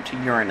August 2nd to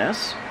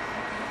Uranus,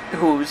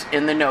 who's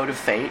in the node of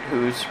fate,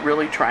 who's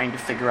really trying to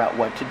figure out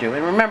what to do.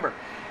 And remember,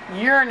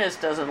 Uranus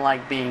doesn't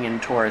like being in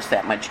Taurus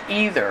that much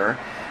either,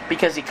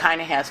 because he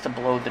kind of has to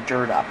blow the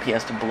dirt up. He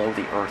has to blow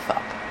the earth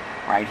up,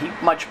 right? He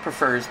much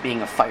prefers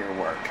being a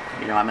firework.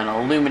 I'm going to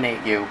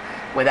illuminate you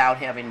without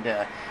having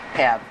to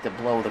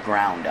blow the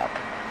ground up.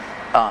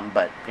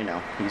 But,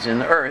 he's in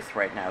the earth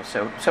right now.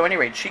 So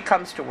anyway, she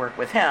comes to work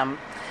with him,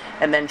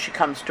 and then she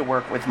comes to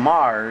work with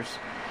Mars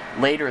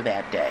later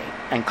that day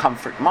and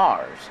comfort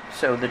Mars.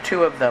 So the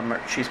two of them,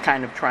 she's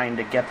kind of trying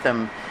to get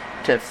them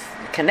to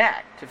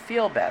connect, to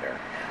feel better.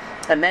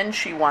 And then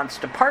she wants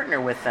to partner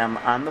with them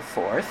on the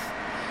 4th,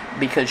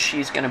 because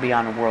she's going to be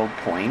on a world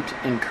point,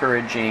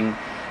 encouraging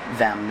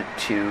them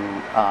to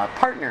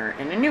partner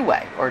in a new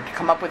way, or to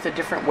come up with a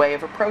different way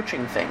of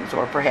approaching things,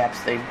 or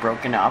perhaps they've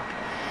broken up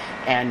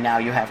and now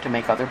you have to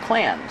make other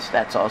plans.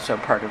 That's also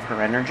part of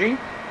her energy.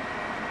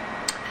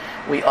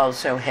 We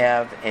also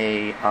have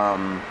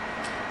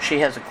she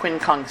has a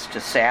quincunx to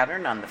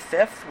Saturn on the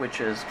 5th,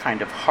 which is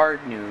kind of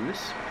hard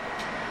news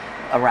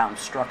around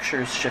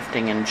structures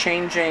shifting and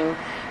changing,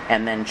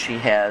 and then she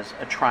has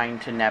a trine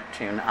to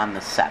Neptune on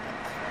the 7th,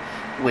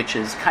 which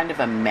is kind of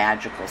a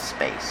magical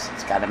space.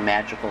 It's got a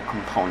magical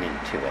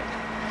component to it.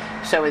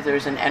 So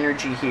there's an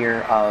energy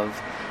here of,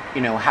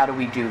 how do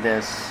we do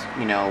this?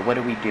 What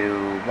do we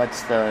do?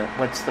 What's the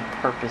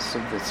purpose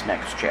of this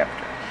next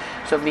chapter?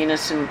 So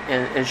Venus,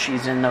 as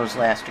she's in those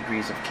last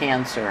degrees of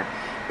Cancer,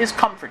 is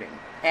comforting.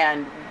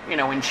 And,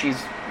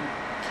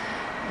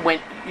 when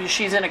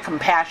she's in a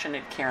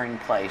compassionate, caring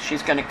place,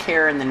 she's going to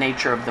care in the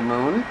nature of the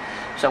moon.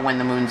 So when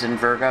the moon's in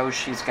Virgo,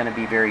 she's going to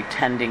be very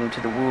tending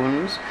to the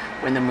wounds.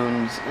 When the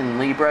moon's in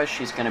Libra,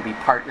 she's going to be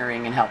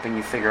partnering and helping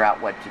you figure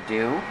out what to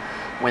do.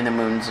 When the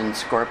moon's in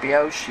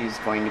Scorpio, she's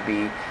going to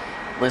be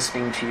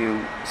listening to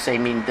you say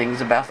mean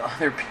things about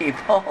other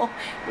people,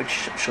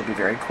 which she'll be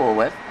very cool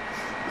with.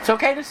 It's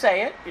okay to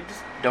say it, you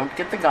just don't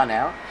get the gun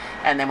out.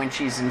 And then when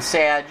she's in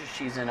Sag,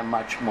 she's in a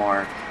much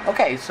more,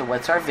 okay, so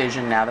what's our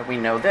vision now that we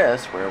know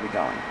this? Where are we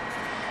going?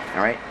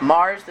 All right,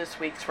 Mars this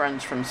week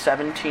runs from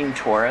 17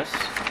 Taurus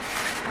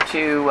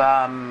to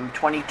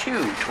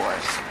 22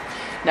 Taurus.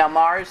 Now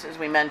Mars, as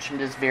we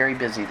mentioned, is very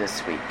busy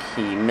this week.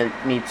 He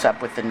meets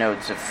up with the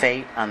nodes of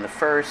Fate on the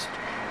 1st.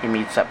 He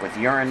meets up with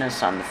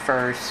Uranus on the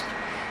 1st.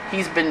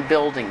 He's been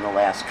building the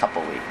last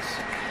couple weeks.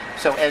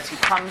 So as he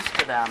comes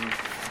to them,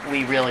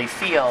 we really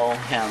feel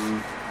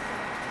him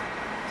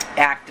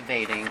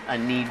activating a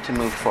need to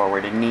move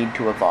forward, a need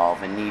to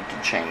evolve, a need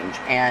to change,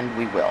 and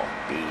we will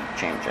be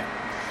changing.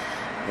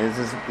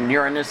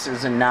 Uranus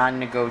is a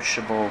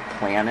non-negotiable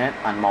planet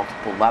on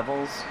multiple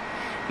levels.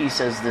 He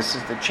says, this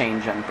is the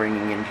change I'm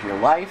bringing into your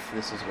life,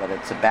 this is what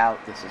it's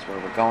about, this is where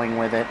we're going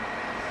with it.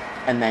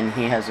 And then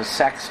he has a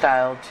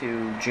sextile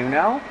to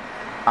Juno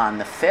on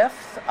the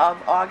 5th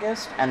of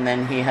August, and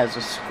then he has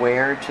a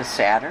square to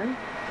Saturn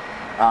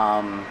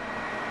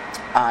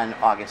on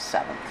August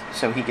 7th.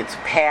 So he gets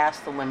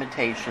past the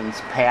limitations,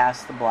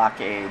 past the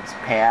blockades,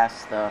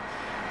 past the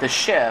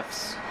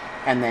shifts,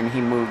 and then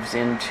he moves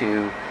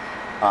into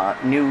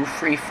new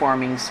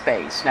free-forming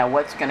space. Now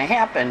what's going to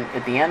happen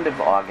at the end of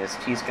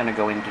August, he's going to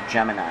go into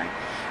Gemini.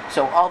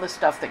 So all the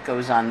stuff that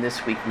goes on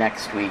this week,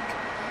 next week,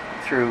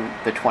 through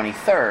the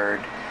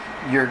 23rd,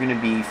 you're going to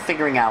be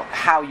figuring out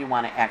how you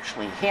want to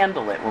actually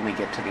handle it when we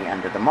get to the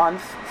end of the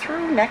month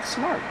through next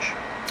March.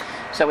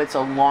 So it's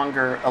a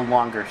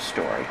longer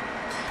story.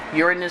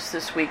 Uranus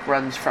this week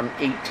runs from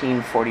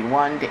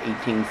 1841 to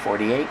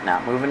 1848,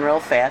 not moving real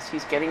fast.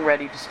 He's getting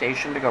ready to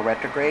station to go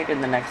retrograde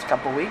in the next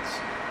couple weeks.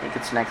 I think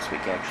it's next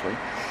week, actually.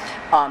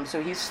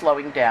 So he's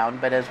slowing down,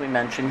 but as we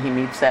mentioned, he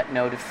meets that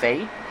node of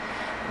Fate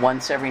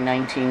once every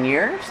 19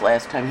 years.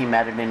 Last time he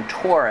met it in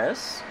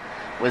Taurus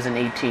was in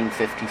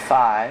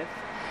 1855.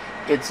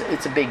 It's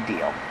a big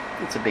deal.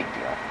 It's a big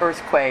deal.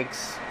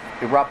 Earthquakes,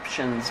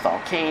 eruptions,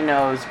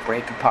 volcanoes,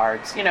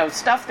 break-aparts,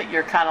 stuff that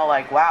you're kind of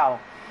like, wow,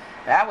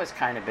 that was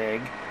kind of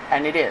big.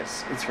 And it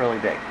is. It's really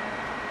big.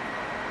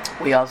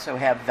 We also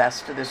have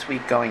Vesta this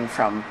week going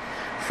from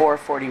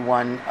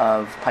 441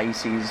 of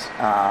Pisces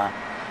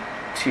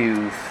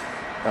to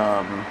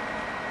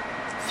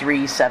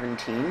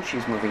 317.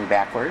 She's moving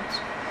backwards.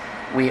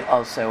 We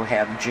also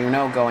have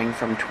Juno going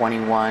from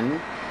 21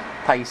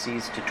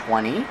 Pisces to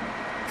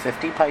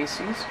 50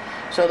 Pisces.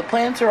 So the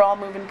planets are all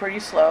moving pretty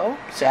slow.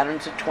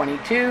 Saturn's at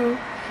 22,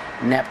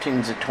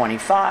 Neptune's at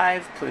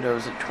 25,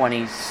 Pluto's at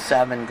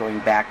 27, going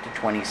back to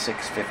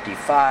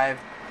 2655.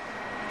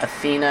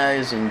 Athena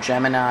is in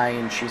Gemini,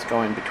 and she's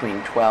going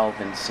between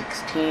 12 and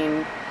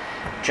 16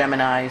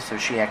 Gemini, so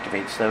she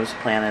activates those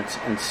planets.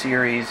 And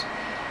Ceres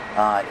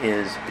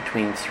is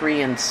between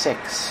 3 and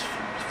 6,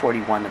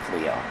 41 of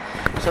Leo.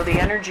 So the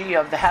energy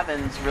of the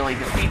heavens, really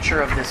the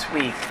feature of this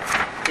week,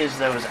 is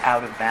those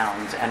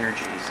out-of-bounds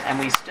energies. And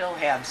we still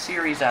have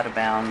Ceres out of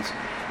bounds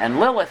and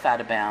Lilith out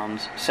of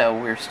bounds, so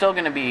we're still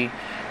going to be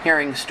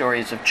hearing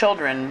stories of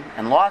children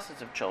and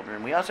losses of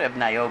children. We also have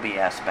Niobe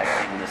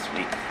aspecting this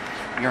week,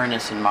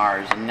 Uranus and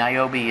Mars. And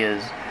Niobe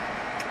is,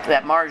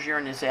 that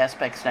Mars-Uranus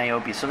aspects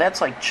Niobe, so that's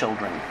like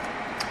children.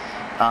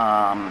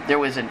 There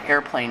was an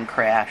airplane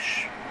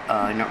crash,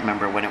 I don't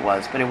remember when it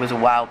was, but it was a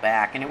while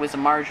back, and it was a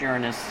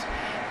Mars-Uranus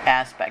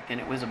aspect,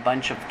 and it was a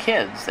bunch of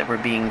kids that were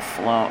being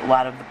flown. A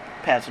lot of the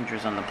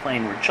passengers on the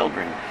plane were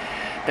children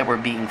that were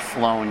being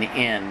flown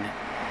in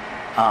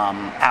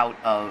out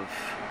of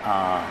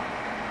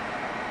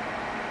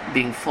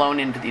being flown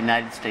into the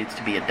United States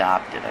to be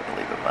adopted, I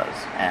believe it was,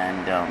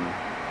 and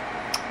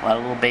a lot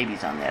of little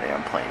babies on that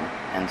airplane.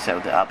 And so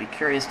I'll be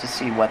curious to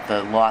see what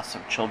the loss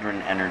of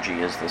children energy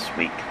is this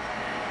week.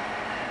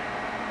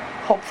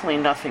 Hopefully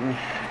nothing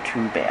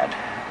too bad.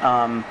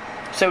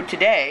 So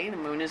today the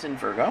moon is in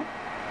Virgo,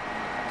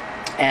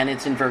 and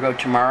it's in Virgo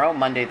tomorrow,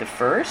 Monday the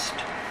 1st,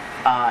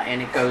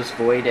 and it goes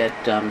void at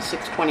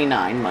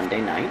 6:29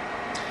 Monday night.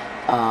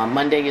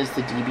 Monday is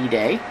the DB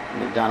day,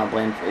 the Donald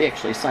Blandford,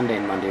 actually Sunday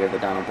and Monday are the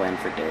Donald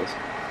Blandford days.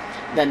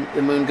 Then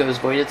the moon goes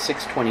void at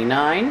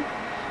 6:29,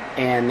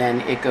 and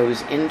then it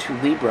goes into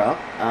Libra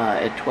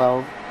at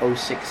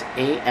 12:06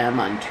 a.m.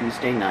 on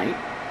Tuesday night.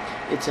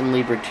 It's in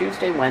Libra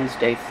Tuesday,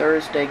 Wednesday,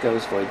 Thursday,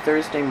 goes void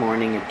Thursday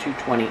morning at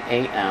 2:20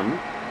 a.m.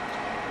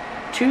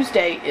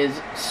 Tuesday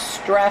is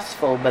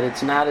stressful, but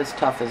it's not as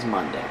tough as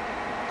Monday.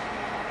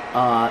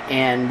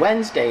 And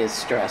Wednesday is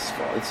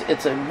stressful.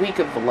 It's a week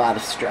of a lot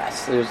of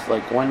stress. There's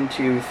like 1,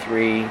 2,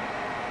 3,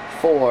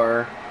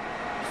 4,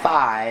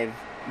 5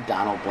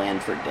 Donald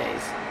Blandford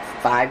days.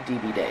 5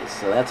 DB days.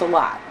 So that's a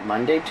lot.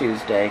 Monday,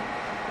 Tuesday,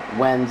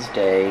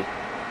 Wednesday,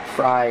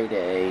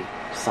 Friday,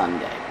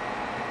 Sunday.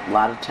 A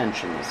lot of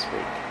tension this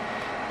week.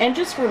 And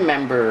just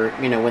remember,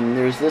 when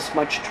there's this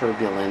much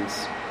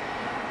turbulence,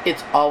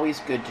 it's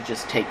always good to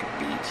just take a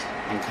beat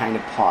and kind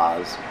of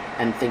pause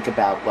and think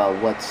about, well,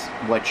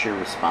 what's your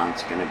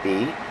response going to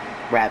be?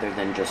 rather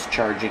than just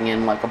charging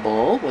in like a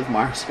bull with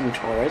Mars and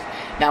Taurus.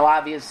 Now,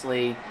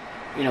 obviously,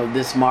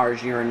 this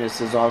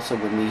Mars-Uranus is also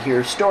when we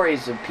hear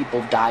stories of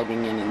people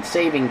diving in and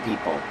saving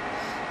people.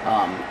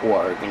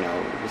 Or,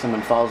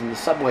 someone falls in the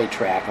subway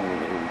track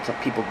and some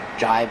people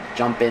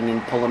jump in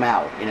and pull them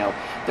out.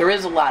 There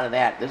is a lot of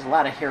that. There's a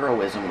lot of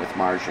heroism with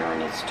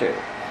Mars-Uranus, too.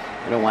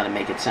 I don't want to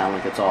make it sound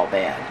like it's all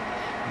bad.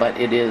 But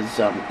it is,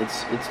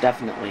 it's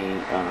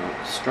definitely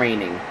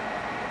straining.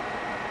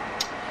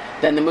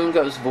 Then the moon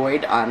goes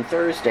void on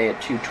Thursday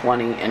at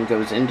 2:20 and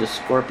goes into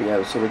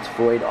Scorpio, so it's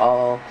void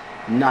all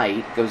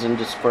night, goes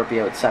into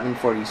Scorpio at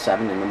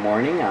 7:47 in the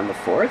morning on the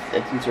 4th.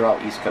 These are all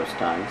East Coast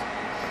times.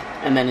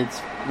 And then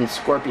it's in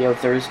Scorpio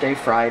Thursday,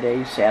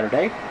 Friday,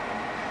 Saturday.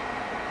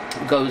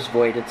 Goes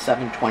void at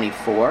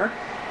 7:24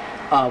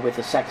 with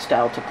a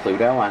sextile to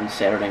Pluto on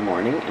Saturday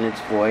morning, and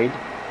it's void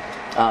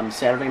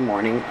Saturday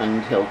morning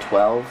until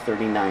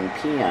 12:39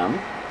 p.m.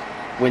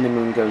 when the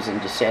moon goes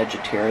into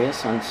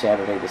Sagittarius on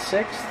Saturday the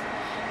 6th.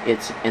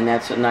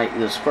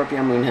 The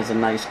Scorpio moon has a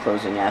nice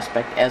closing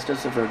aspect, as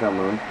does the Virgo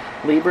moon.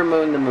 Libra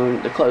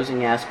moon, the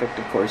closing aspect,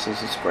 of course,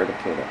 is a square to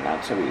Pluto.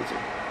 Not so easy.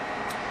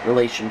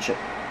 Relationship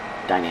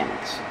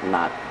dynamics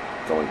not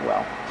going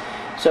well.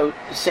 So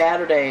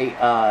Saturday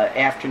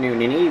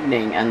afternoon and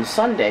evening, and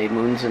Sunday,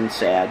 moon's in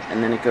Sag,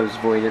 and then it goes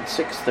void at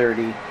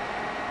 6:30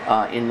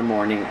 in the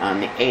morning on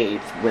the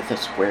 8th with a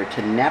square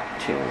to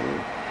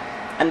Neptune.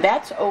 And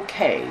that's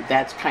okay.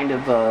 That's kind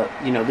of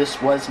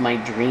this was my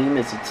dream.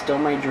 Is it still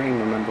my dream?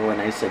 Remember when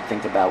I said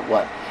think about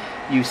what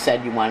you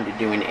said you wanted to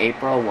do in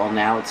April? Well,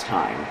 now it's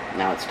time.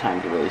 Now it's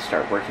time to really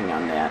start working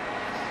on that.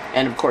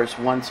 And of course,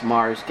 once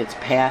Mars gets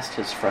past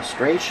his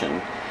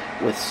frustration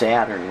with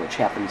Saturn, which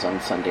happens on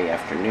Sunday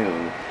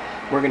afternoon,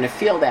 we're going to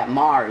feel that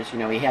Mars,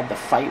 he had the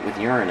fight with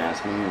Uranus.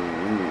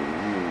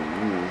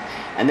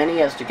 And then he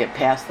has to get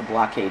past the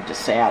blockade to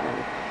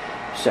Saturn.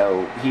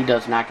 So he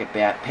does not get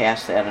back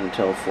past that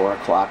until 4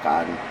 o'clock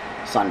on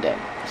Sunday.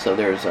 So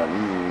there's a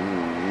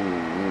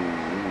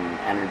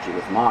energy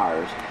with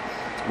Mars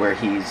where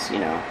he's,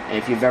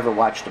 if you've ever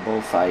watched a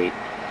bullfight,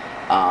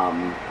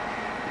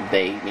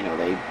 they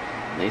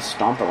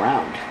stomp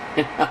around.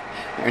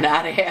 They're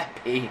not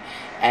happy.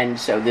 And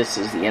so this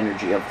is the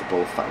energy of the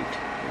bullfight.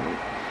 Right?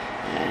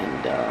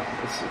 And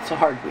it's a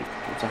hard week.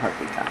 It's a hard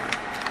week on her.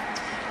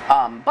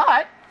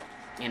 But,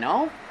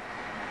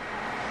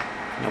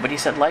 nobody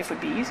said life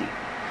would be easy.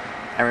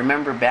 I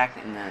remember back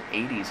in the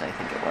 80s, I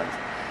think it was,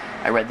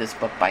 I read this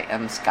book by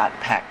M. Scott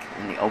Peck,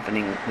 and the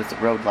opening was The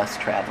Road Less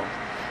Traveled.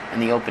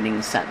 And the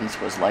opening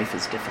sentence was, life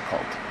is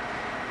difficult.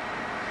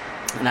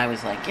 And I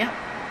was like, yeah,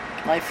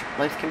 life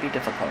can be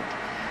difficult.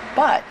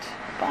 But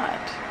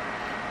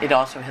it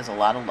also has a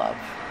lot of love.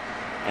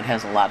 It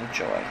has a lot of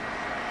joy.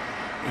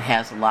 It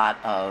has a lot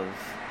of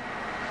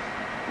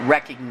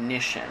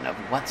recognition of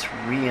what's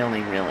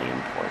really, really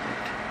important.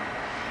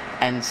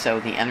 And so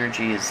the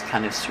energy is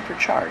kind of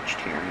supercharged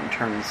here in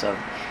terms of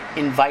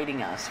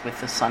inviting us with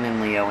the Sun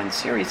in Leo and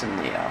Ceres in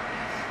Leo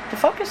to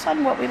focus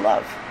on what we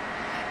love.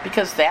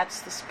 Because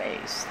that's the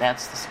space.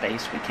 That's the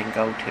space we can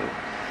go to.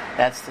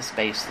 That's the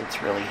space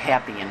that's really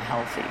happy and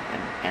healthy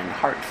and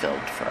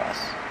heart-filled for us.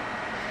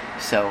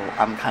 So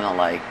I'm kind of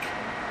like,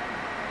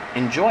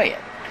 enjoy it.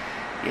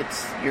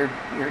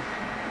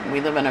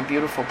 We live on a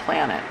beautiful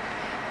planet.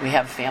 We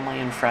have family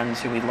and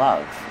friends who we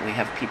love. We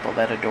have people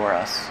that adore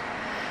us.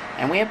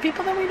 And we have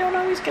people that we don't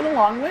always get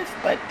along with,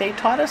 but they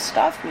taught us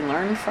stuff. We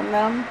learned from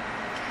them.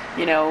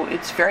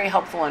 It's very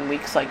helpful in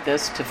weeks like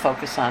this to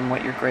focus on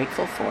what you're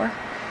grateful for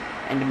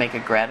and to make a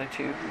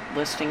gratitude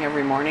listing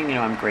every morning.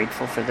 I'm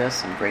grateful for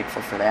this. I'm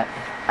grateful for that.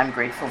 I'm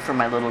grateful for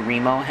my little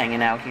Remo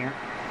hanging out here.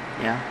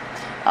 Yeah.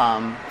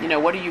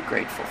 What are you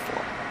grateful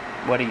for?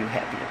 What are you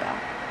happy about?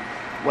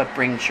 What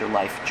brings your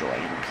life joy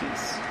and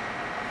peace?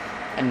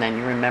 And then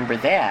you remember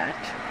that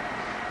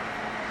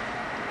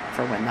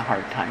for when the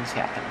hard times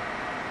happen.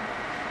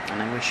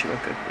 And I wish you a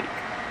good week.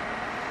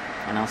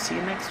 And I'll see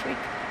you next week.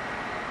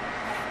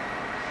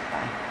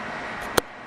 Bye.